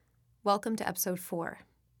Welcome to episode 4.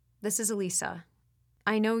 This is Elisa.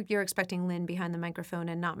 I know you're expecting Lynn behind the microphone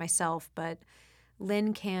and not myself, but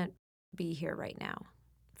Lynn can't be here right now.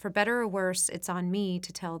 For better or worse, it's on me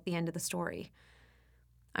to tell the end of the story.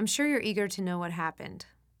 I'm sure you're eager to know what happened.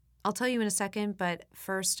 I'll tell you in a second, but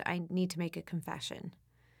first I need to make a confession.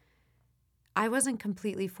 I wasn't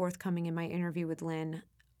completely forthcoming in my interview with Lynn.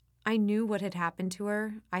 I knew what had happened to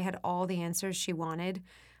her. I had all the answers she wanted.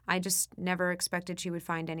 I just never expected she would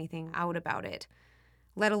find anything out about it,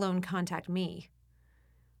 let alone contact me.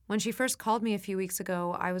 When she first called me a few weeks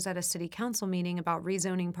ago, I was at a city council meeting about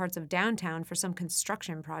rezoning parts of downtown for some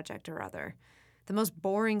construction project or other. The most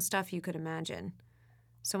boring stuff you could imagine.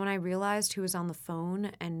 So when I realized who was on the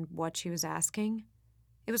phone and what she was asking,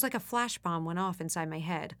 it was like a flash bomb went off inside my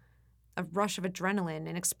head. A rush of adrenaline,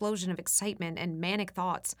 an explosion of excitement, and manic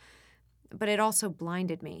thoughts. But it also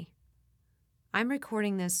blinded me. I'm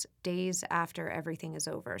recording this days after everything is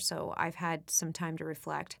over, so I've had some time to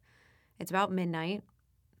reflect. It's about midnight.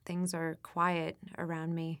 Things are quiet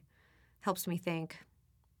around me. Helps me think.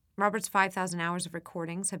 Robert's 5,000 hours of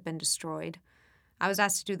recordings have been destroyed. I was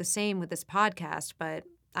asked to do the same with this podcast, but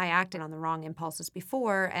I acted on the wrong impulses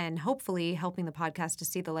before, and hopefully helping the podcast to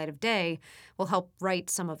see the light of day will help right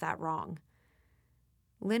some of that wrong.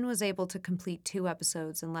 Lynn was able to complete 2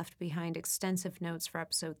 episodes and left behind extensive notes for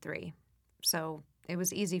episode 3. So it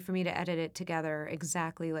was easy for me to edit it together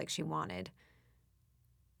exactly like she wanted.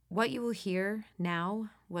 What you will hear now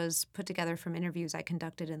was put together from interviews I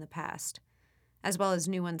conducted in the past, as well as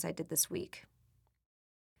new ones I did this week.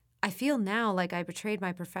 I feel now like I betrayed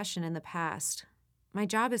my profession in the past. My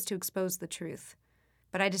job is to expose the truth,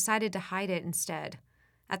 but I decided to hide it instead.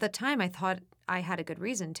 At the time, I thought I had a good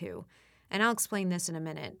reason to, and I'll explain this in a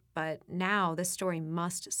minute, but now this story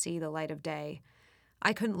must see the light of day.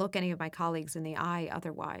 I couldn't look any of my colleagues in the eye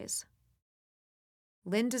otherwise.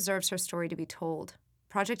 Lynn deserves her story to be told.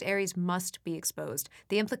 Project Ares must be exposed.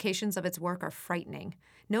 The implications of its work are frightening.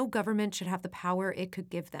 No government should have the power it could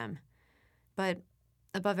give them. But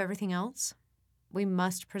above everything else, we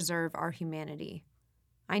must preserve our humanity.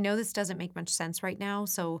 I know this doesn't make much sense right now,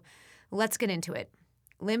 so let's get into it.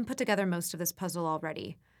 Lynn put together most of this puzzle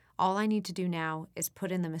already. All I need to do now is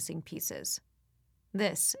put in the missing pieces.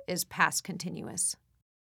 This is Past Continuous.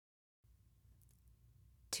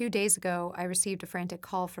 2 days ago, I received a frantic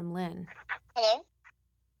call from Lynn. Hello?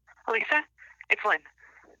 Elisa, it's Lynn.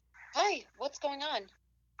 Hi, what's going on?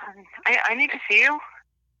 I need to see you.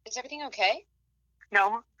 Is everything okay?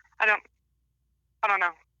 No, I don't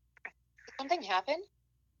know. Did something happen?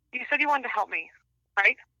 You said you wanted to help me,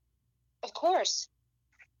 right? Of course.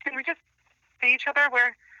 Can we just see each other?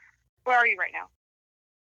 Where are you right now?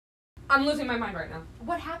 I'm losing my mind right now.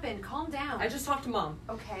 What happened? Calm down. I just talked to Mom.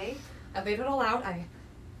 Okay. I laid it all out.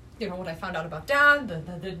 What I found out about Dad,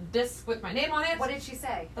 the disc with my name on it. What did she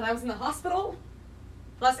say? That I was in the hospital.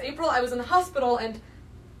 Last April, I was in the hospital, and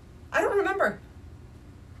I don't remember.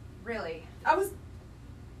 Really? I was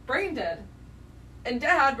brain dead. And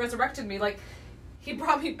Dad resurrected me, like, he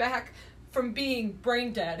brought me back from being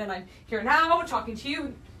brain dead, and I'm here now, talking to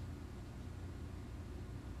you.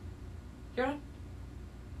 You're not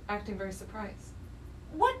acting very surprised.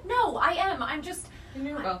 What? No, I am. I'm just... You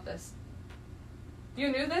knew about this. You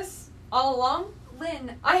knew this all along?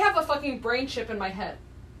 Lynn... I have a fucking brain chip in my head.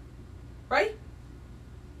 Right?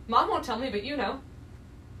 Mom won't tell me, but you know.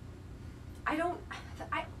 I don't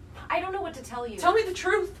know what to tell you. Tell me the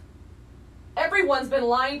truth. Everyone's been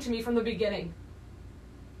lying to me from the beginning.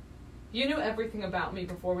 You knew everything about me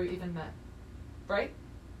before we even met. Right?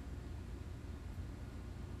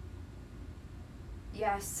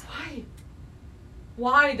 Yes. Why?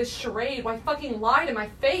 Why this charade? Why fucking lie to my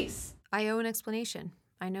face? I owe an explanation.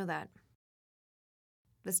 I know that.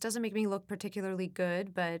 This doesn't make me look particularly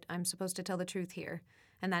good, but I'm supposed to tell the truth here,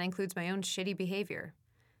 and that includes my own shitty behavior.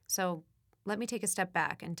 So let me take a step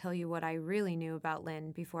back and tell you what I really knew about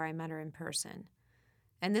Lynn before I met her in person.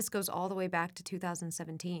 And this goes all the way back to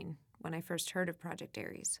 2017, when I first heard of Project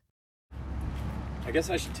Ares. I guess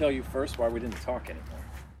I should tell you first why we didn't talk anymore.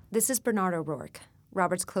 This is Bernard O'Rourke,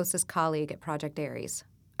 Robert's closest colleague at Project Ares.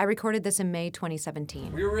 I recorded this in May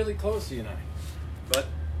 2017. We were really close, he and I. But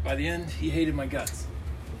by the end, he hated my guts.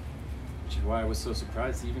 Which is why I was so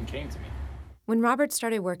surprised he even came to me. When Robert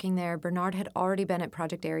started working there, Bernard had already been at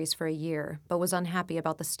Project Ares for a year, but was unhappy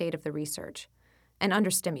about the state of the research, and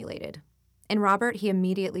understimulated. In Robert, he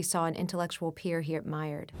immediately saw an intellectual peer he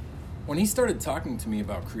admired. When he started talking to me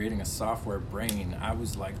about creating a software brain, I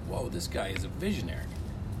was like, whoa, this guy is a visionary.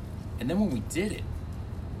 And then when we did it,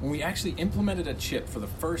 when we actually implemented a chip for the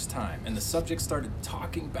first time and the subject started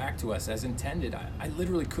talking back to us as intended, I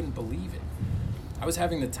literally couldn't believe it. I was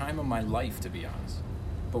having the time of my life, to be honest.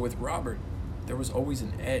 But with Robert, there was always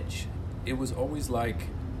an edge. It was always like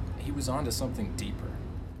he was onto something deeper.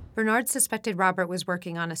 Bernard suspected Robert was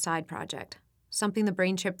working on a side project, something the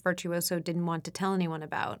brain chip virtuoso didn't want to tell anyone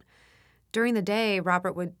about. During the day,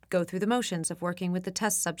 Robert would go through the motions of working with the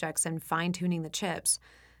test subjects and fine-tuning the chips,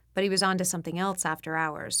 but he was on to something else after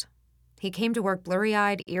hours. He came to work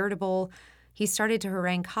blurry-eyed, irritable. He started to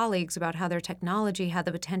harangue colleagues about how their technology had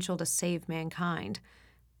the potential to save mankind,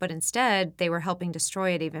 but instead, they were helping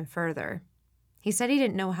destroy it even further. He said he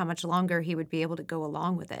didn't know how much longer he would be able to go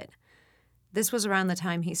along with it. This was around the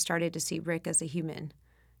time he started to see Rick as a human,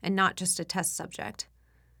 and not just a test subject.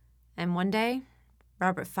 And one day,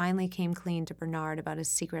 Robert finally came clean to Bernard about his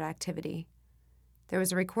secret activity. There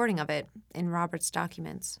was a recording of it in Robert's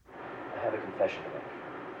documents. I have a confession to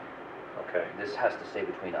make. Okay. This has to stay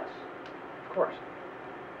between us. Of course.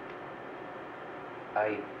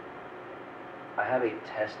 I have a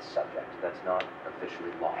test subject that's not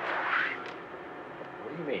officially logged.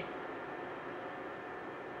 What do you mean?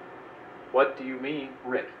 What do you mean?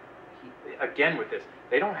 Rick, Again with this.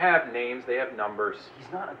 They don't have names, they have numbers.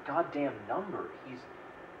 he's not a goddamn number.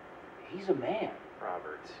 He's a man.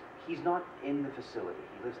 Robert. He's not in the facility.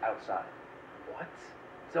 He lives outside. What?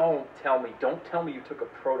 Don't tell me you took a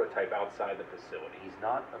prototype outside the facility. He's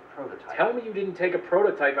not a prototype. Tell me you didn't take a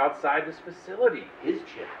prototype outside this facility. His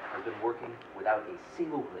chip has been working without a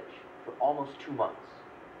single glitch for almost 2 months.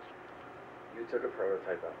 You took a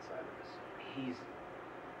prototype outside the facility.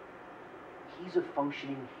 He's a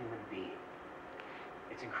functioning human being.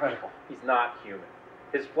 It's incredible. He's not human.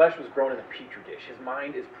 His flesh was grown in a petri dish. His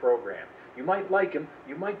mind is programmed. You might like him.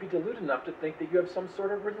 You might be deluded enough to think that you have some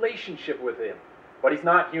sort of relationship with him. But he's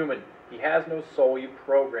not human. He has no soul. You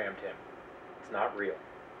programmed him. It's not real.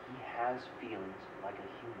 He has feelings like a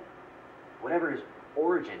human. Whatever his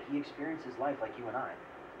origin, he experiences life like you and I.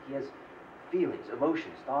 He has feelings,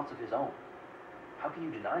 emotions, thoughts of his own. How can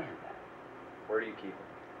you deny him that? Where do you keep him?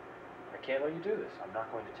 I can't let you do this. I'm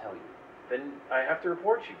not going to tell you. Then I have to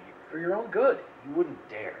report you for your own good. You wouldn't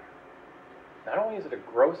dare. Not only is it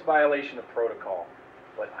a gross violation of protocol,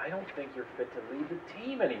 but I don't think you're fit to lead the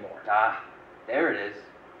team anymore. Ah, there it is.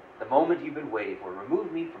 The moment you've been waiting for.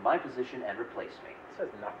 Remove me from my position and replace me. This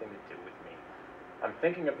has nothing to do with me. I'm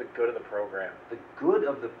thinking of the good of the program. The good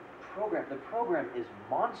of the program. The program is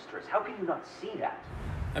monstrous. How can you not see that?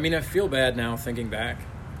 I mean, I feel bad now thinking back.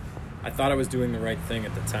 I thought I was doing the right thing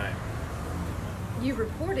at the time. You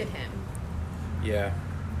reported him. Yeah.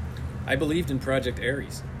 I believed in Project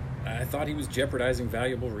Ares. I thought he was jeopardizing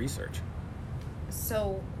valuable research.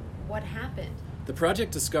 So, what happened? The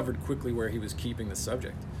project discovered quickly where he was keeping the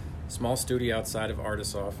subject. Small studio outside of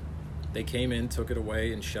Artisoff. They came in, took it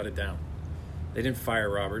away, and shut it down. They didn't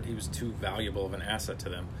fire Robert. He was too valuable of an asset to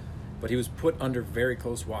them. But he was put under very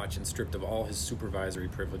close watch and stripped of all his supervisory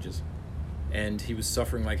privileges. And he was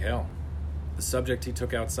suffering like hell. The subject he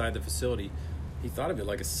took outside the facility, he thought of it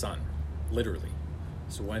like a son, literally.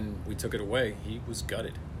 So when we took it away, he was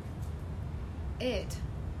gutted.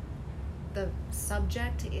 The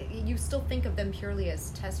subject, you still think of them purely as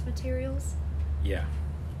test materials? Yeah.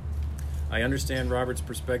 I understand Robert's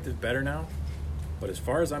perspective better now, but as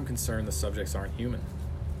far as I'm concerned, the subjects aren't human.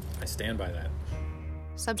 I stand by that.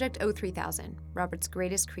 Subject O3000, Robert's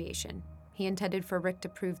greatest creation. He intended for Rick to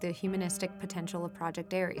prove the humanistic potential of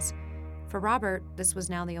Project Ares. For Robert, this was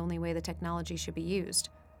now the only way the technology should be used.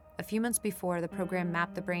 A few months before, the program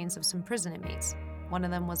mapped the brains of some prison inmates. One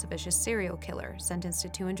of them was a vicious serial killer, sentenced to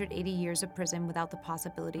 280 years of prison without the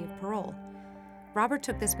possibility of parole. Robert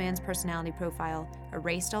took this man's personality profile,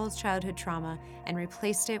 erased all his childhood trauma, and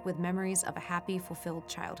replaced it with memories of a happy, fulfilled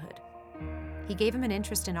childhood. He gave him an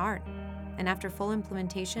interest in art, and after full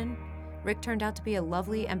implementation, Rick turned out to be a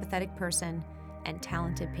lovely, empathetic person and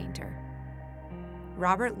talented painter.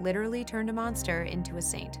 Robert literally turned a monster into a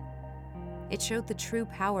saint. It showed the true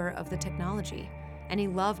power of the technology, and he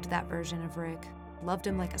loved that version of Rick, loved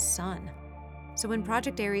him like a son. So when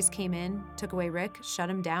Project Ares came in, took away Rick, shut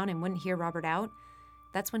him down, and wouldn't hear Robert out,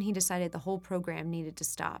 that's when he decided the whole program needed to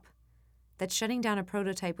stop. That shutting down a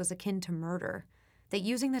prototype was akin to murder, that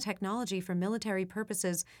using the technology for military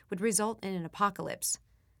purposes would result in an apocalypse,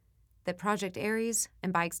 that Project Ares,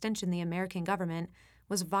 and by extension the American government,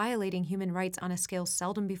 was violating human rights on a scale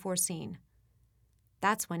seldom before seen.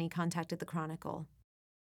 That's when he contacted the Chronicle.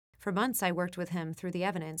 For months I worked with him through the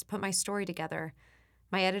evidence, put my story together.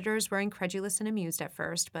 My editors were incredulous and amused at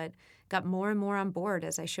first, but got more and more on board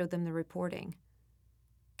as I showed them the reporting.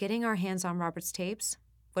 Getting our hands on Robert's tapes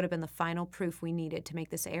would have been the final proof we needed to make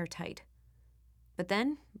this airtight. But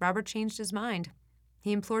then, Robert changed his mind.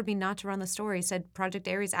 He implored me not to run the story, said Project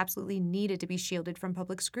Ares absolutely needed to be shielded from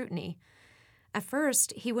public scrutiny. At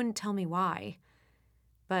first, he wouldn't tell me why.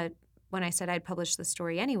 But when I said I'd publish the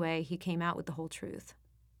story anyway, he came out with the whole truth.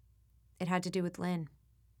 It had to do with Lynn.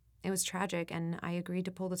 It was tragic, and I agreed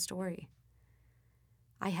to pull the story.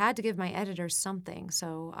 I had to give my editors something,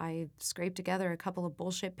 so I scraped together a couple of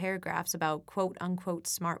bullshit paragraphs about quote-unquote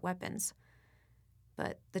smart weapons.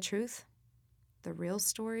 But the truth, the real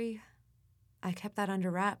story, I kept that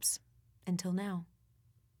under wraps until now.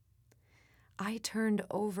 I turned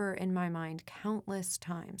over in my mind countless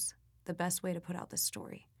times the best way to put out this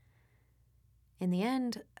story. In the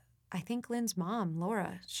end, I think Lynn's mom,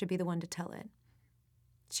 Laura, should be the one to tell it.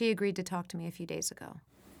 She agreed to talk to me a few days ago.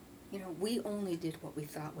 You know, we only did what we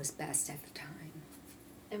thought was best at the time.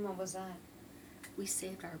 And what was that? We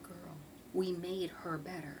saved our girl. We made her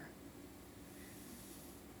better.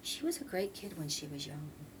 She was a great kid when she was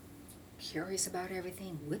young. Curious about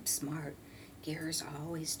everything, whip smart, gears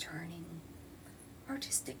always turning.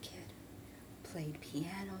 Artistic kid. Played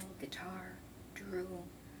piano, guitar, drew,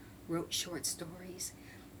 wrote short stories.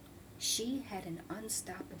 She had an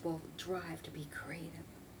unstoppable drive to be creative.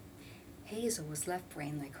 Hazel was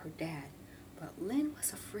left-brained like her dad, but Lynn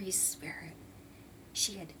was a free spirit.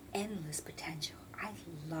 She had endless potential. I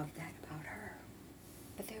loved that about her.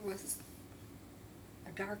 But there was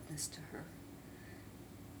a darkness to her.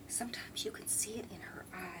 Sometimes you could see it in her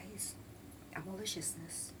eyes, a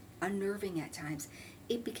maliciousness, unnerving at times.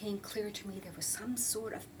 It became clear to me there was some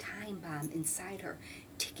sort of time bomb inside her,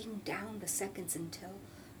 ticking down the seconds until...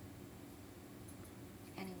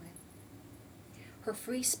 Anyway, her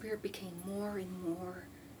free spirit became more and more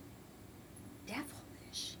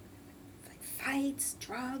devilish. Like fights,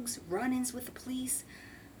 drugs, run-ins with the police.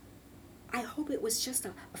 I hope it was just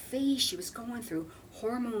a phase she was going through,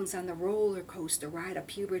 hormones on the roller coaster ride of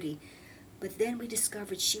puberty. But then we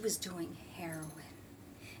discovered she was doing heroin.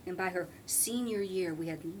 And by her senior year, we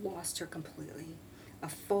had lost her completely. A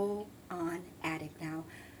full-on addict now.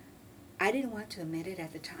 I didn't want to admit it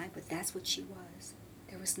at the time, but that's what she was.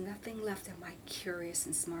 There was nothing left of my curious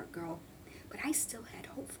and smart girl, but I still had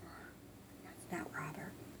hope for her. Now,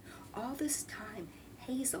 Robert, all this time,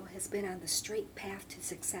 Hazel has been on the straight path to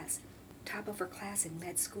success. Top of her class in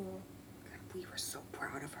med school. We were so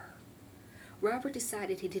proud of her. Robert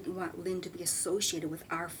decided he didn't want Lynn to be associated with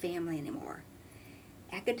our family anymore.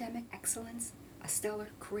 Academic excellence, a stellar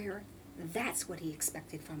career, that's what he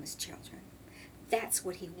expected from his children. That's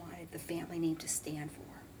what he wanted the family name to stand for.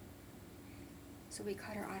 So we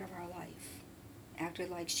cut her out of our life, acted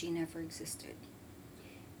like she never existed.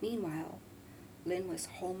 Meanwhile, Lynn was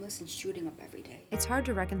homeless and shooting up every day. It's hard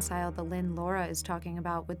to reconcile the Lynn Laura is talking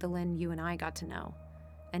about with the Lynn you and I got to know.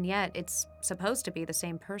 And yet, it's supposed to be the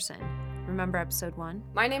same person. Remember episode 1?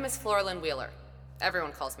 My name is Flora Lynn Wheeler.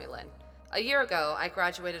 Everyone calls me Lynn. A year ago, I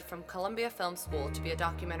graduated from Columbia Film School to be a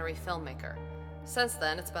documentary filmmaker. Since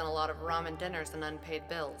then, it's been a lot of ramen dinners and unpaid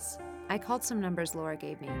bills. I called some numbers Laura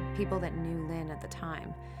gave me, people that knew Lynn at the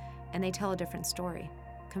time, and they tell a different story,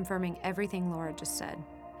 confirming everything Laura just said.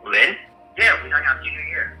 Lynn? Yeah, we hung out junior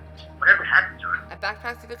year. Whatever happened to her? I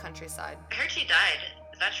backpacked through the countryside. I heard she died.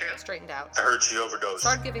 Is that true? Straightened out. I heard she overdosed.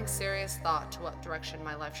 Started giving serious thought to what direction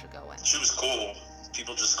my life should go in. She was cool.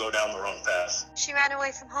 People just go down the wrong path. She ran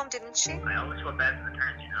away from home, didn't she? I always feel bad for the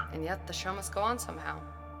parents, you know. And yet, the show must go on somehow,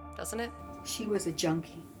 doesn't it? She was a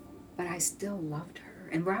junkie, but I still loved her,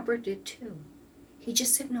 and Robert did too. He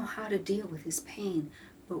just didn't know how to deal with his pain,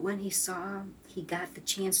 but when he saw he got the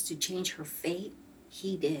chance to change her fate,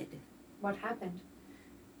 he did. What happened?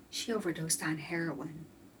 She overdosed on heroin.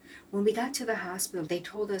 When we got to the hospital, they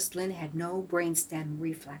told us Lynn had no brainstem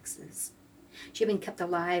reflexes. She had been kept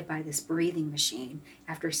alive by this breathing machine.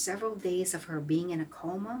 After several days of her being in a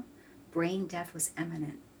coma, brain death was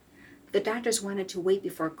imminent. The doctors wanted to wait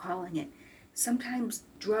before calling it. Sometimes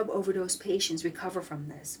drug overdose patients recover from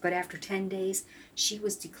this, but after 10 days, she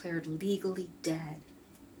was declared legally dead.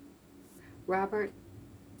 Robert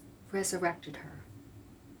resurrected her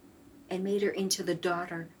and made her into the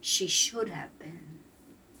daughter she should have been.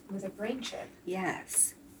 With a brain chip?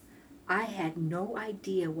 Yes. I had no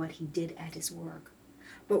idea what he did at his work,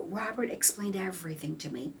 but Robert explained everything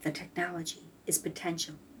to me, the technology, its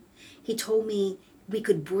potential. He told me we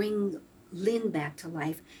could bring Lynn back to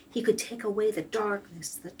life. He could take away the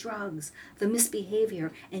darkness, the drugs, the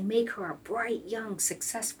misbehavior, and make her a bright, young,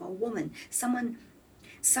 successful woman, someone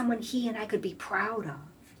he and I could be proud of.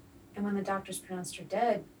 And when the doctors pronounced her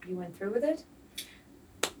dead, you went through with it?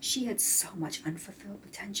 She had so much unfulfilled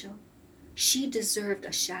potential. She deserved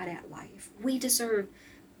a shot at life. We deserved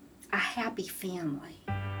a happy family.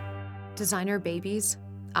 Designer babies,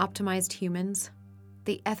 optimized humans.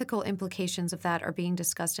 The ethical implications of that are being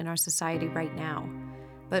discussed in our society right now.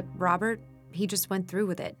 But Robert, he just went through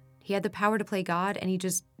with it. He had the power to play God, and he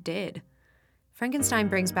just did. Frankenstein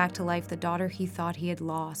brings back to life the daughter he thought he had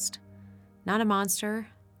lost. Not a monster,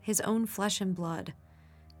 his own flesh and blood.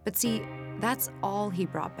 But see, that's all he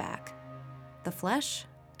brought back. The flesh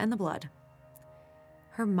and the blood.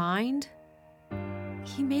 Her mind,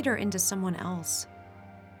 he made her into someone else.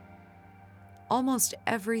 Almost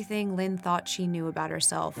everything Lynn thought she knew about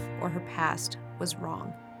herself or her past was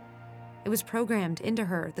wrong. It was programmed into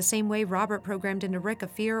her the same way Robert programmed into Rick a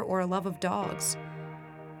fear or a love of dogs.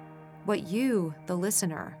 What you, the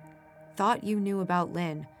listener, thought you knew about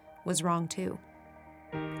Lynn was wrong too.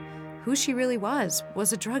 Who she really was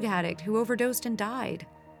a drug addict who overdosed and died.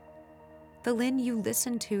 The Lynn you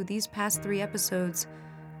listened to these past 3 episodes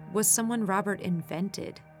was someone Robert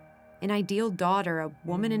invented. An ideal daughter, a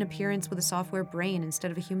woman in appearance with a software brain instead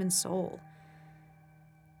of a human soul.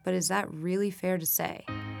 But is that really fair to say?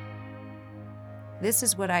 This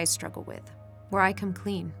is what I struggle with, where I come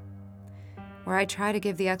clean. Where I try to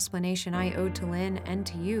give the explanation I owed to Lynn and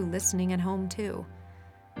to you listening at home too.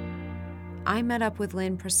 I met up with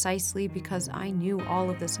Lynn precisely because I knew all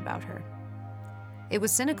of this about her. It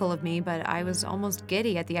was cynical of me, but I was almost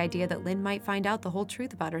giddy at the idea that Lynn might find out the whole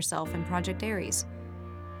truth about herself in Project Ares.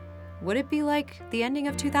 Would it be like the ending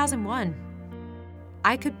of 2001?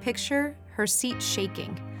 I could picture her seat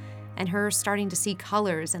shaking and her starting to see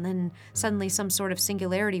colors, and then suddenly some sort of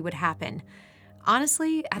singularity would happen.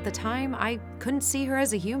 Honestly, at the time, I couldn't see her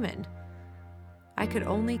as a human. I could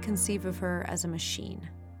only conceive of her as a machine,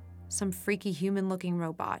 some freaky human-looking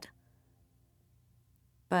robot.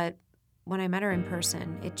 But when I met her in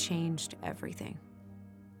person, it changed everything.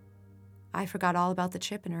 I forgot all about the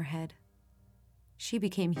chip in her head. She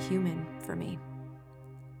became human for me.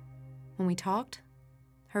 When we talked,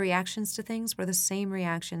 her reactions to things were the same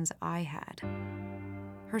reactions I had.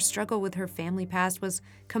 Her struggle with her family past was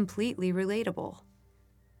completely relatable.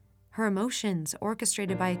 Her emotions,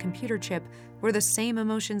 orchestrated by a computer chip, were the same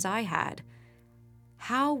emotions I had.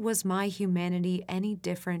 How was my humanity any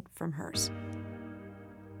different from hers?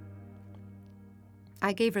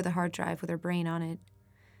 I gave her the hard drive with her brain on it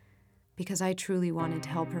because I truly wanted to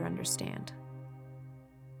help her understand.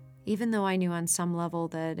 Even though I knew on some level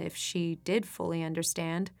that if she did fully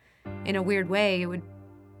understand, in a weird way, it would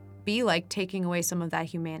be like taking away some of that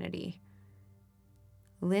humanity.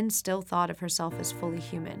 Lynn still thought of herself as fully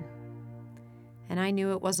human, and I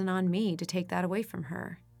knew it wasn't on me to take that away from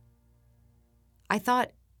her. I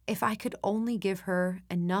thought if I could only give her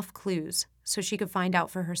enough clues so she could find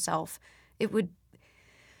out for herself, it would...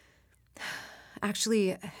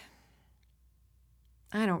 Actually,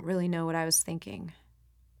 I don't really know what I was thinking.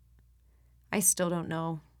 I still don't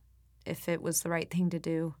know if it was the right thing to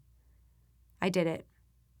do. I did it,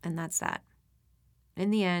 and that's that.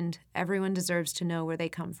 In the end, everyone deserves to know where they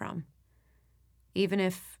come from, even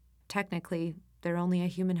if, technically, they're only a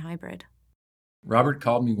human hybrid. Robert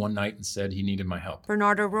called me one night and said he needed my help.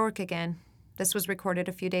 Bernard O'Rourke again. This was recorded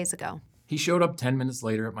a few days ago. He showed up 10 minutes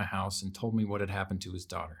later at my house and told me what had happened to his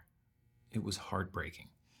daughter. It was heartbreaking.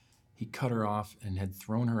 He cut her off and had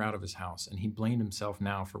thrown her out of his house, and he blamed himself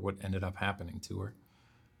now for what ended up happening to her.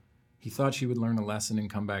 He thought she would learn a lesson and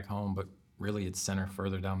come back home, but really it sent her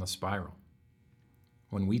further down the spiral.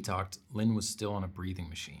 When we talked, Lynn was still on a breathing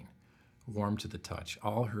machine, warm to the touch.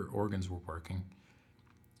 All her organs were working.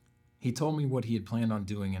 He told me what he had planned on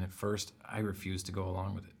doing, and at first, I refused to go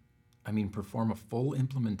along with it. I mean, perform a full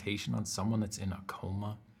implementation on someone that's in a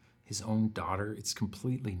coma, his own daughter, it's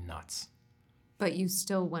completely nuts. But you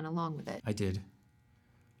still went along with it. I did.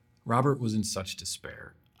 Robert was in such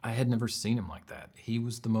despair. I had never seen him like that. He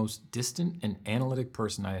was the most distant and analytic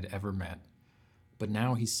person I had ever met. But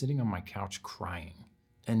now he's sitting on my couch crying.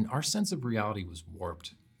 And our sense of reality was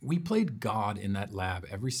warped. We played God in that lab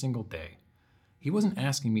every single day. He wasn't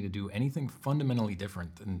asking me to do anything fundamentally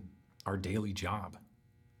different than our daily job.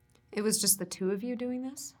 It was just the two of you doing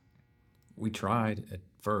this? We tried at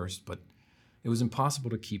first, but it was impossible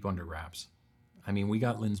to keep under wraps. I mean, we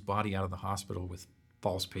got Lynn's body out of the hospital with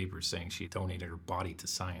false papers saying she donated her body to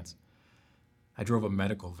science. I drove a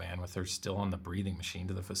medical van with her still on the breathing machine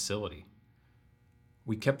to the facility.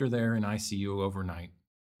 We kept her there in ICU overnight.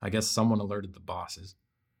 I guess someone alerted the bosses.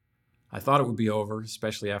 I thought it would be over,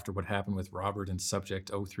 especially after what happened with Robert and Subject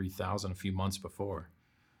 03000 a few months before.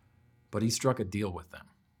 But he struck a deal with them.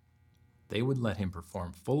 They would let him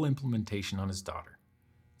perform full implementation on his daughter.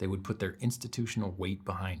 They would put their institutional weight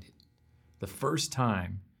behind it. The first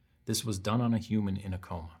time this was done on a human in a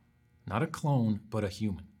coma. Not a clone, but a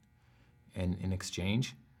human. And in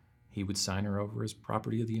exchange, he would sign her over as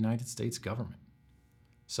property of the United States government.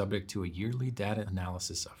 subject to a yearly data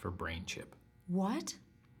analysis of her brain chip. What?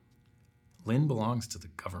 Lynn belongs to the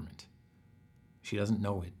government. She doesn't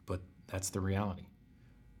know it, but that's the reality.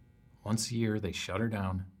 Once a year, they shut her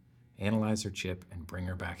down, analyze her chip, and bring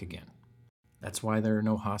her back again. That's why there are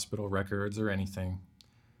no hospital records or anything.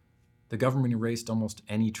 The government erased almost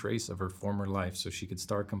any trace of her former life so she could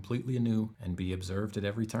start completely anew and be observed at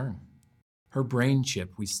every turn. Her brain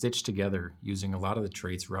chip we stitched together using a lot of the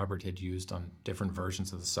traits Robert had used on different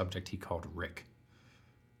versions of the subject he called Rick.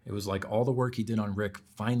 It was like all the work he did on Rick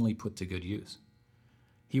finally put to good use.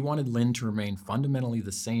 He wanted Lynn to remain fundamentally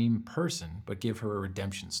the same person, but give her a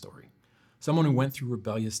redemption story. Someone who went through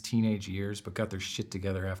rebellious teenage years but got their shit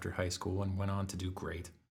together after high school and went on to do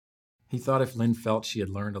great. He thought if Lynn felt she had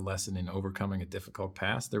learned a lesson in overcoming a difficult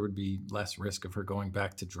past, there would be less risk of her going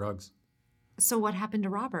back to drugs. So what happened to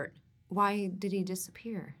Robert? Why did he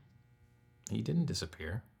disappear? He didn't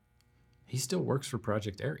disappear. He still works for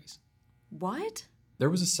Project Ares. What? There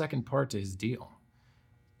was a second part to his deal.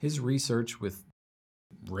 His research with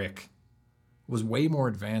Rick was way more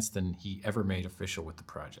advanced than he ever made official with the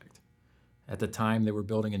project. At the time, they were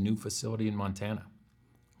building a new facility in Montana.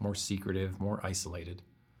 More secretive, more isolated.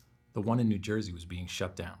 The one in New Jersey was being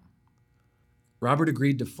shut down. Robert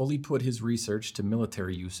agreed to fully put his research to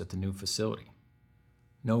military use at the new facility.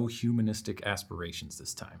 No humanistic aspirations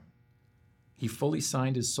this time. He fully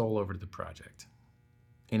signed his soul over to the project.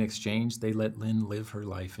 In exchange, they let Lynn live her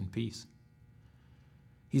life in peace.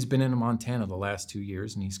 He's been in Montana the last 2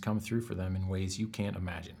 years, and he's come through for them in ways you can't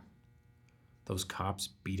imagine. Those cops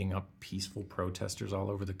beating up peaceful protesters all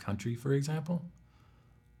over the country, for example?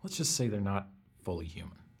 Let's just say they're not fully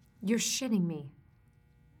human. You're shitting me.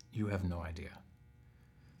 You have no idea.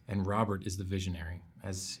 And Robert is the visionary,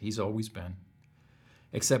 as he's always been.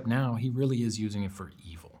 Except now, he really is using it for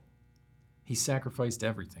evil. He sacrificed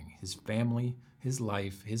everything, his family, his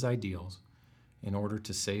life, his ideals, in order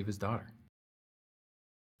to save his daughter.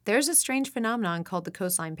 There's a strange phenomenon called the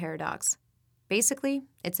coastline paradox. Basically,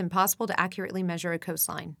 it's impossible to accurately measure a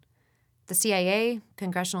coastline. The CIA,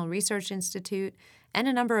 Congressional Research Institute, and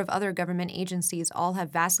a number of other government agencies all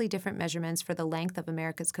have vastly different measurements for the length of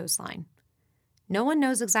America's coastline. No one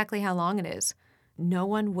knows exactly how long it is. No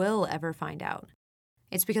one will ever find out.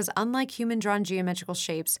 It's because unlike human-drawn geometrical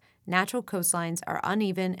shapes, natural coastlines are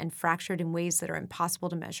uneven and fractured in ways that are impossible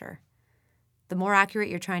to measure. The more accurate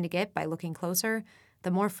you're trying to get by looking closer,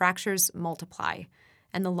 the more fractures multiply,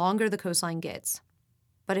 and the longer the coastline gets.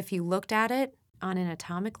 But if you looked at it on an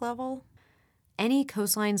atomic level, any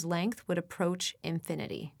coastline's length would approach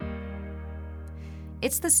infinity.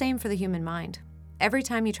 It's the same for the human mind. Every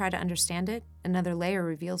time you try to understand it, another layer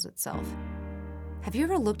reveals itself. Have you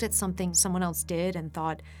ever looked at something someone else did and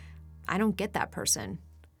thought, I don't get that person?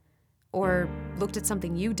 Or looked at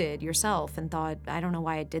something you did yourself and thought, I don't know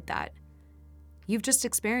why I did that? You've just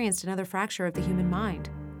experienced another fracture of the human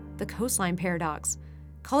mind, the coastline paradox.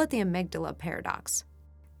 Call it the amygdala paradox.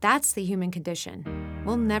 That's the human condition.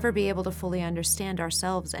 We'll never be able to fully understand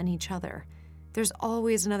ourselves and each other. There's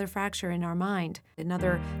always another fracture in our mind,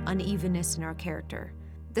 another unevenness in our character.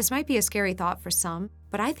 This might be a scary thought for some,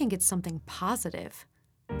 but I think it's something positive.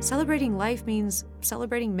 Celebrating life means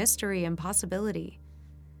celebrating mystery and possibility.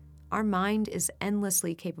 Our mind is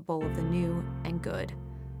endlessly capable of the new and good,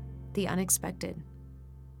 the unexpected.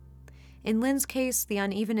 In Lynn's case, the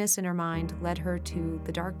unevenness in her mind led her to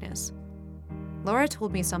the darkness. Laura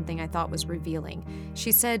told me something I thought was revealing.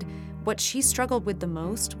 She said what she struggled with the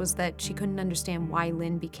most was that she couldn't understand why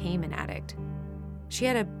Lynn became an addict. She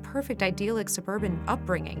had a perfect idyllic suburban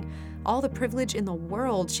upbringing, all the privilege in the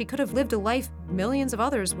world. She could have lived a life millions of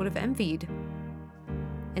others would have envied.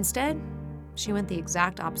 Instead, she went the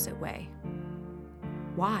exact opposite way.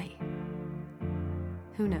 Why?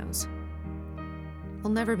 Who knows?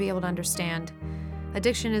 We'll never be able to understand.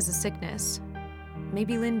 Addiction is a sickness.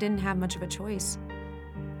 Maybe Lynn didn't have much of a choice.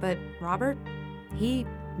 But Robert, he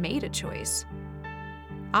made a choice.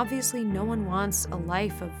 Obviously, no one wants a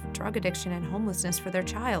life of drug addiction and homelessness for their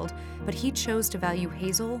child, but he chose to value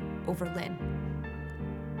Hazel over Lynn.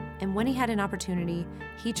 And when he had an opportunity,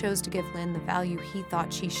 he chose to give Lynn the value he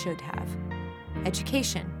thought she should have.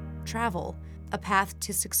 Education, travel, a path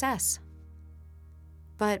to success.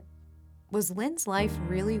 But was Lynn's life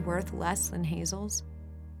really worth less than Hazel's?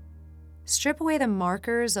 Strip away the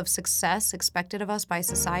markers of success expected of us by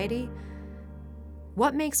society.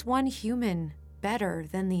 What makes one human better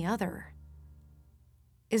than the other?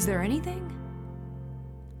 Is there anything?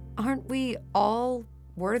 Aren't we all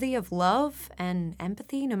worthy of love and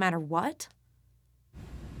empathy no matter what?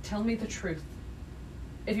 Tell me the truth.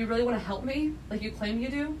 If you really want to help me, like you claim you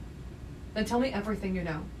do, then tell me everything you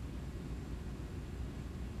know.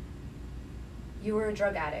 You were a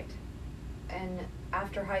drug addict, and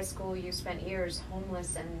after high school you spent years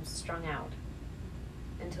homeless and strung out,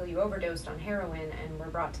 until you overdosed on heroin and were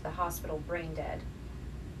brought to the hospital brain dead.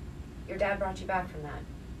 Your dad brought you back from that,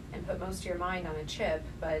 and put most of your mind on a chip,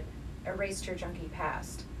 but erased your junkie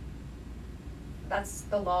past. That's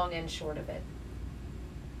the long and short of it.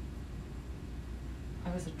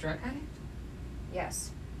 I was a drug addict?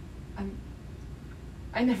 Yes. I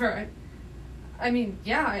mean,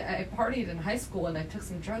 yeah, I partied in high school and I took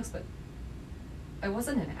some drugs, but I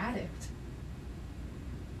wasn't an addict.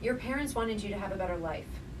 Your parents wanted you to have a better life,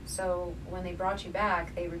 so when they brought you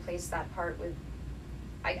back, they replaced that part with...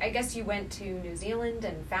 I guess you went to New Zealand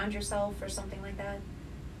and found yourself or something like that?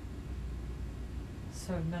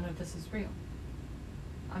 So none of this is real.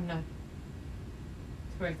 I'm not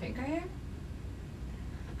who I think I am?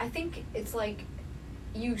 I think it's like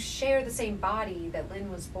you share the same body that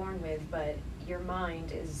Lynn was born with, but your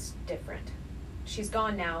mind is different. She's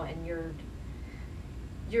gone now, and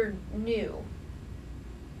you're new.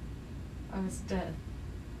 I was dead,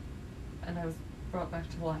 and I was brought back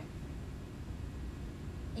to life.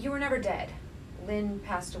 You were never dead. Lynn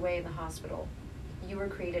passed away in the hospital. You were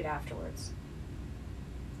created afterwards.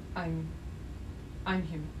 I'm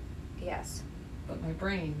human. Yes. But my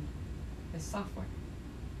brain is software.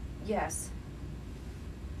 Yes.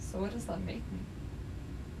 So what does that make me?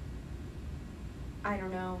 I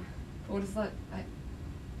don't know. What is that?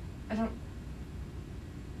 I don't...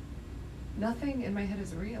 Nothing in my head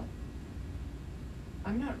is real.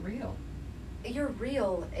 I'm not real. You're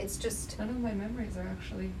real. It's just... None of my memories are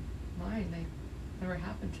actually mine. They never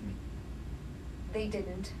happened to me. They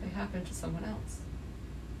didn't. They happened to someone else.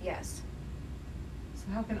 Yes.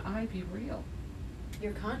 So how can I be real?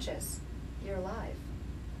 You're conscious. You're alive.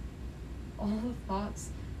 All the thoughts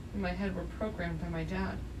in my head were programmed by my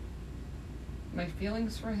dad. My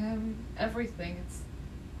feelings for him, everything.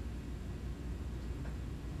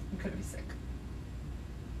 I'm gonna be sick.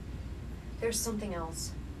 There's something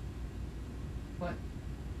else. What?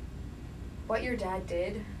 What your dad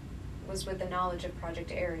did was with the knowledge of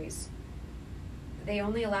Project Ares. They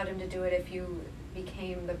only allowed him to do it if you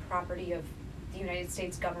became the property of the United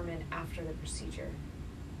States government after the procedure.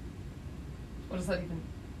 What does that even...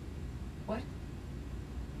 What?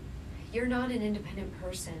 You're not an independent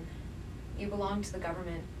person. You belong to the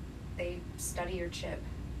government. They study your chip.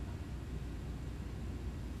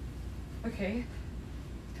 Okay.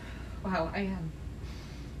 Wow, I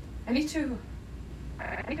need to...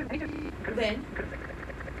 Lynn?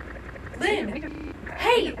 Lynn!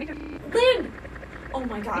 Hey! Lynn! Oh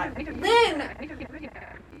my god. Lynn!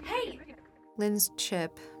 Hey! Lynn's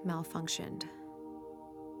chip malfunctioned.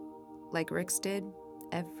 Like Rick's did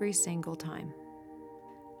every single time.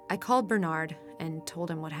 I called Bernard and told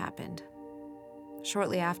him what happened.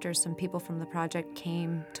 Shortly after, some people from the project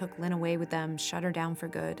came, took Lynn away with them, shut her down for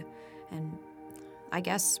good, and I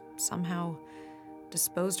guess somehow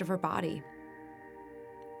disposed of her body.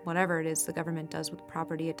 Whatever it is the government does with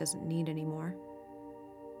property it doesn't need anymore.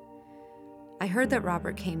 I heard that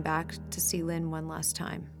Robert came back to see Lynn one last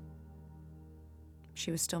time.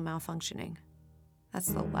 She was still malfunctioning. That's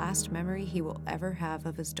the last memory he will ever have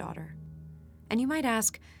of his daughter. And you might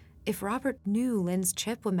ask, if Robert knew Lynn's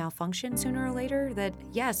chip would malfunction sooner or later, that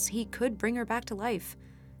yes, he could bring her back to life,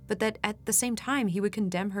 but that at the same time he would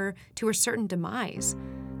condemn her to her certain demise,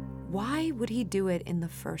 why would he do it in the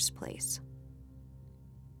first place?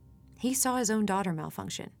 He saw his own daughter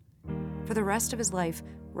malfunction. For the rest of his life,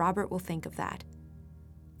 Robert will think of that.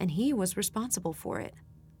 And he was responsible for it.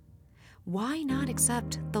 Why not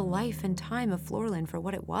accept the life and time of Florlyn for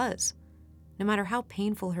what it was, no matter how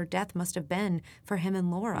painful her death must have been for him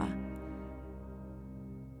and Laura?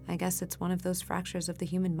 I guess it's one of those fractures of the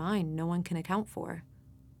human mind no one can account for.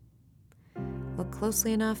 Look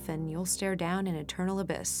closely enough and you'll stare down an eternal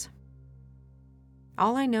abyss.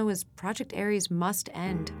 All I know is Project Ares must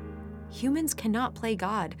end. Humans cannot play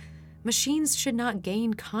God. Machines should not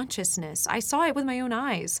gain consciousness. I saw it with my own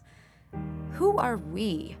eyes. Who are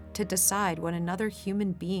we to decide what another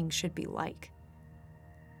human being should be like?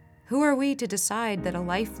 Who are we to decide that a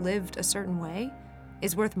life lived a certain way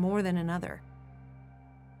is worth more than another?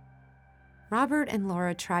 Robert and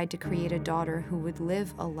Laura tried to create a daughter who would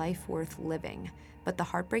live a life worth living, but the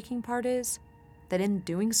heartbreaking part is that in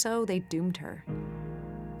doing so, they doomed her.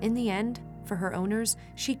 In the end, for her owners,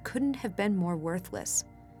 she couldn't have been more worthless.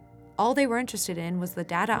 All they were interested in was the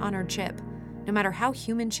data on her chip. No matter how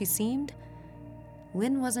human she seemed,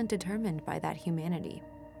 Lynn wasn't determined by that humanity.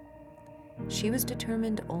 She was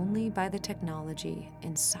determined only by the technology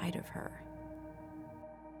inside of her.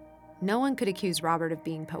 No one could accuse Robert of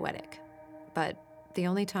being poetic, but The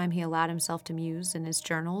only time he allowed himself to muse in his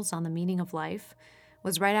journals on the meaning of life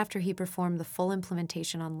was right after he performed the full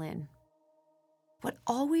implementation on Lynn. What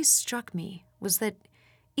always struck me was that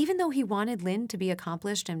even though he wanted Lynn to be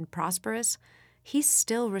accomplished and prosperous, he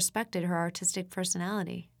still respected her artistic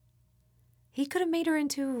personality. He could have made her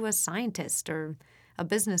into a scientist or a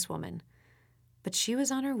businesswoman, but she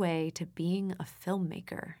was on her way to being a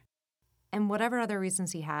filmmaker. And whatever other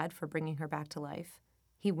reasons he had for bringing her back to life,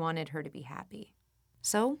 he wanted her to be happy.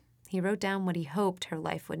 So he wrote down what he hoped her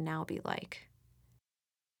life would now be like.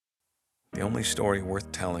 The only story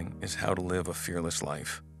worth telling is how to live a fearless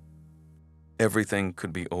life. Everything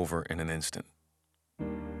could be over in an instant.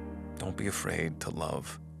 Don't be afraid to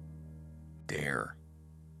love. Dare.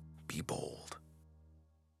 Be bold.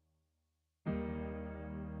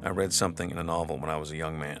 I read something in a novel when I was a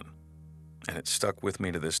young man, and it stuck with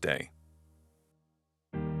me to this day.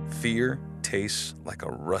 Fear tastes like a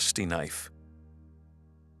rusty knife,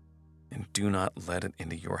 and do not let it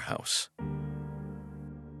into your house.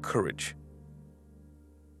 Courage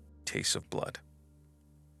tastes of blood.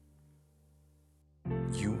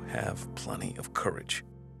 You have plenty of courage.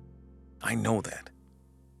 I know that.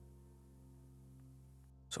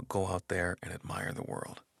 So go out there and admire the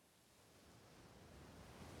world.